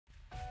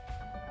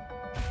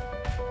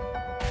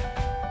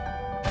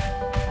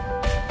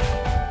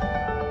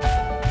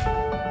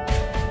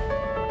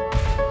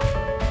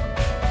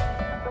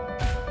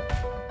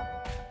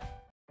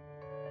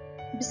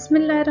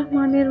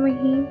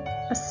Bismillahirrahmanirrahim.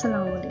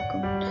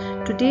 Assalamualaikum.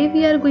 Today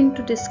we are going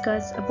to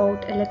discuss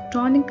about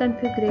electronic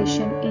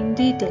configuration in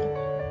detail.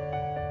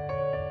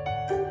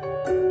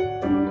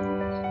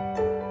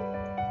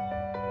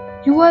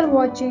 You are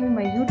watching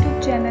my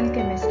YouTube channel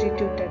Chemistry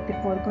Tutor.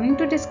 Before going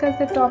to discuss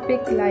the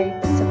topic,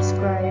 like,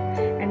 subscribe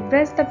and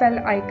press the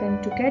bell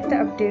icon to get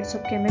the updates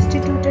of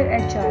Chemistry Tutor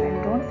HR,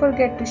 and don't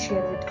forget to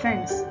share with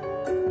friends.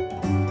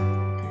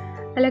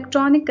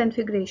 Electronic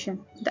configuration.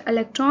 The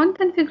electron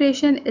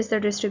configuration is the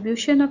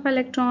distribution of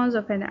electrons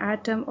of an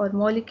atom or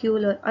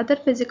molecule or other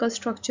physical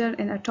structure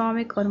in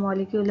atomic or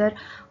molecular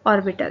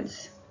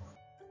orbitals.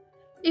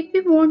 If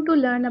we want to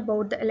learn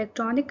about the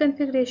electronic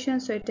configuration,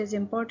 so it is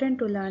important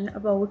to learn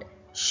about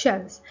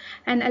shells.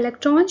 An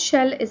electron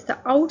shell is the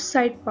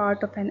outside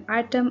part of an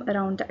atom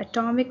around the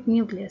atomic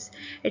nucleus.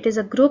 It is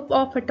a group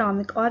of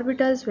atomic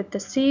orbitals with the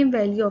same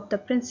value of the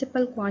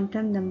principal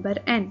quantum number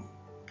n.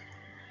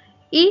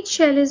 Each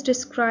shell is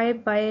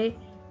described by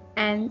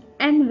an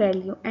n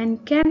value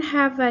and can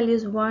have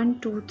values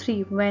 1, 2,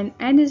 3. When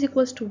n is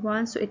equals to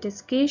 1, so it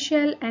is K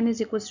shell, n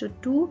is equals to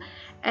 2,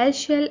 L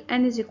shell,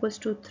 n is equals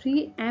to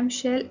 3, M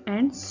shell,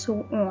 and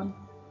so on.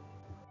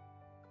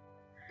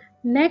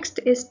 Next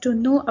is to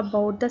know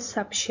about the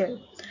subshell.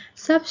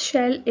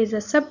 Subshell is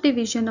a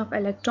subdivision of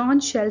electron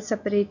shell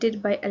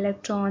separated by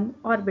electron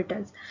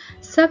orbitals.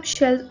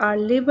 Subshells are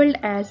labeled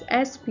as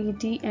S, P,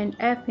 D, and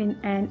F in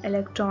an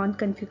electron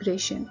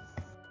configuration.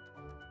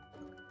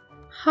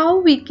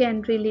 How we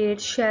can relate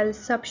shells,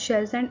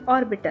 subshells and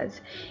orbitals.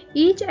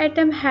 Each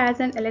atom has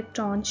an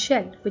electron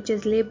shell which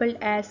is labeled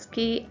as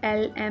K,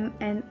 L, M,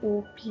 N,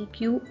 O, P,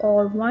 Q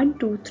or 1,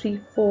 2,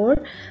 3, 4,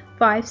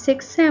 5,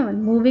 6,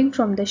 7, moving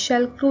from the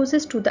shell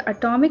closest to the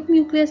atomic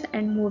nucleus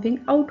and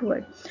moving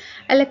outward.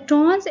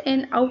 Electrons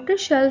in outer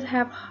shells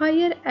have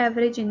higher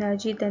average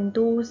energy than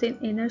those in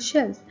inner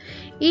shells.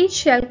 Each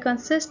shell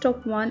consists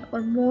of one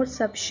or more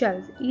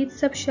subshells. Each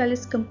subshell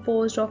is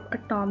composed of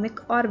atomic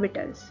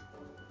orbitals.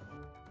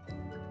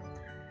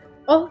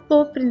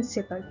 Aufbau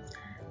principle.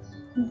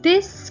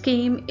 This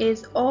scheme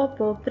is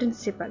Aufbau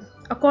principle.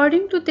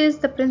 According to this,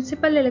 the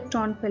principal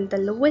electron fill the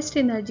lowest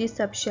energy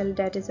subshell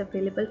that is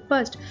available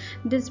first.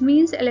 This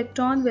means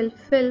electron will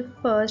fill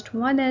first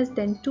 1s,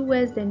 then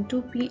 2s, then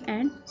 2p,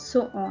 and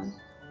so on.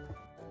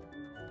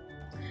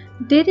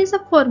 There is a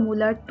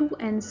formula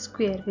 2n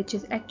square which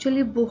is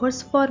actually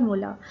Bohr's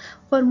formula.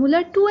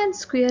 Formula 2n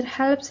square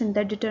helps in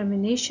the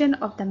determination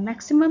of the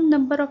maximum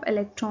number of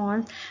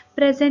electrons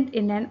present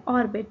in an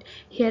orbit.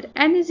 Here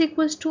n is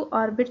equals to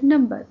orbit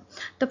number.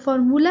 The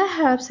formula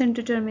helps in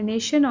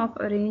determination of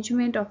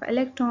arrangement of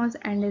electrons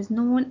and is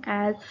known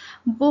as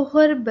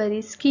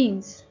Bohr-Bury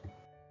schemes.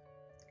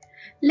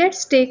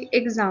 Let's take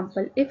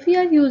example. If we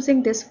are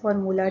using this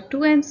formula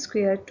 2n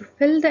square to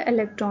fill the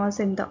electrons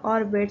in the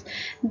orbits,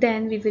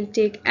 then we will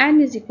take n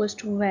is equals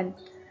to 1.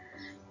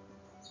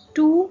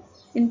 2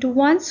 into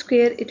 1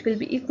 square, it will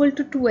be equal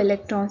to 2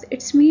 electrons.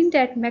 It means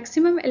that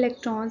maximum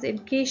electrons in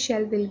K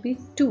shell will be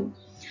 2.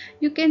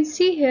 You can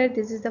see here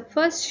this is the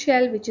first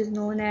shell which is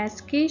known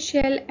as K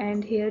shell,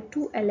 and here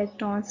 2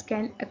 electrons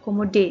can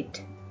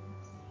accommodate.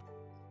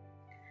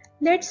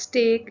 Let's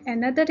take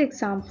another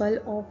example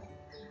of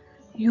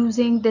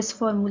using this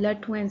formula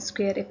 2n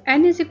square. If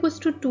n is equals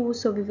to 2,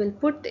 so we will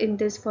put in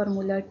this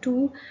formula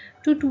 2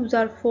 2s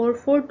are 4,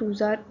 4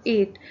 2s are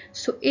 8,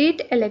 so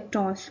 8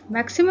 electrons.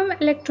 Maximum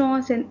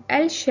electrons in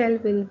L shell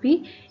will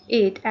be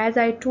 8. As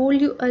I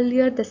told you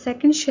earlier, the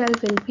second shell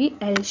will be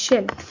L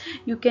shell.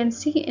 You can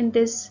see in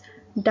this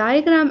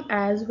diagram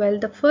as well,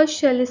 the first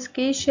shell is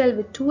K shell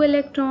with 2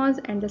 electrons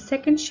and the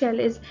second shell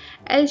is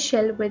L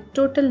shell with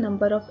total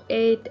number of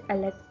 8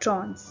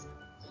 electrons.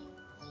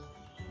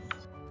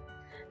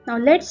 Now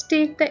let's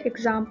take the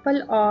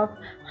example of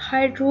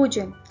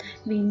hydrogen.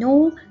 We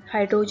know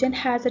hydrogen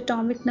has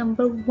atomic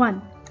number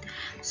 1.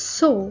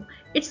 So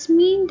it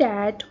means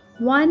that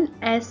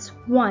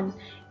 1s1.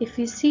 If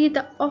we see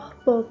the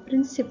Aufbau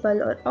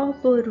principle or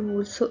Aufbau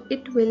rule, so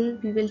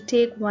we will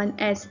take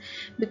 1s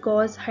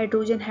because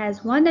hydrogen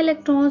has 1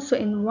 electron. So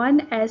in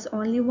 1s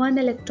only 1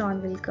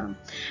 electron will come,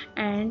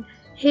 and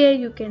here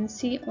you can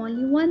see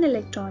only 1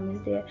 electron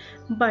is there.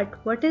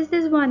 But what is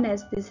this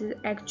 1s? This is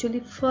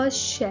actually first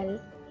shell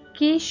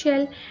K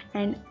shell,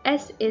 and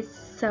S is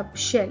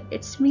subshell.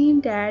 It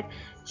means that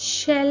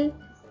shell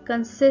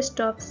consists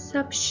of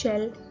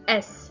subshell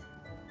S.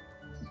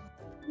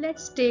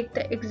 Let's take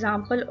the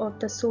example of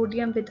the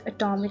sodium with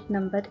atomic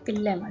number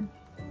 11.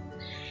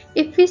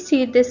 If we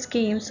see this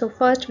scheme, so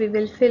first we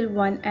will fill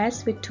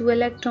 1s with 2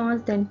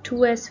 electrons, then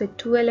 2s with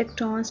 2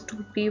 electrons,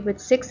 2p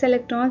with 6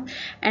 electrons,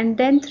 and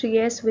then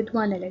 3s with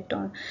 1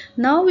 electron.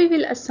 Now we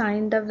will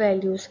assign the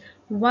values.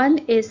 1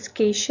 is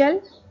K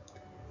shell,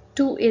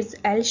 2 is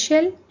L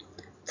shell,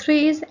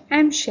 3 is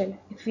M shell.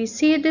 If we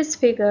see this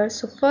figure,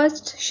 so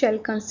first shell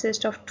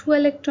consists of 2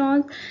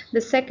 electrons, the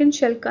second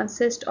shell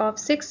consists of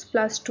 6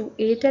 plus 2,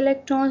 8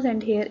 electrons,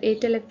 and here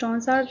 8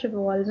 electrons are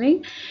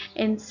revolving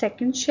in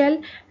second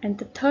shell, and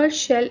the third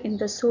shell in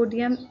the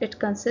sodium, it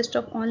consists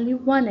of only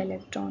 1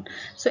 electron.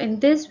 So in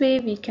this way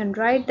we can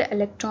write the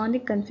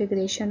electronic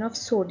configuration of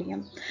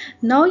sodium.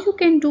 Now you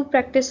can do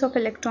practice of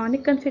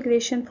electronic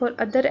configuration for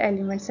other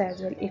elements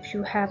as well if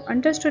you have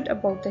understood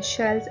about the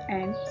shells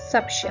and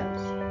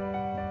subshells.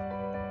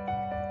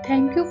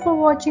 Thank you for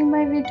watching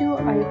my video.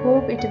 I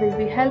hope it will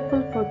be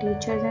helpful for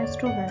teachers and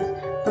students.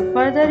 For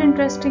further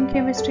interesting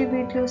chemistry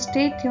videos,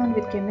 stay tuned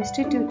with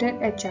Chemistry Tutor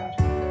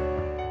HR.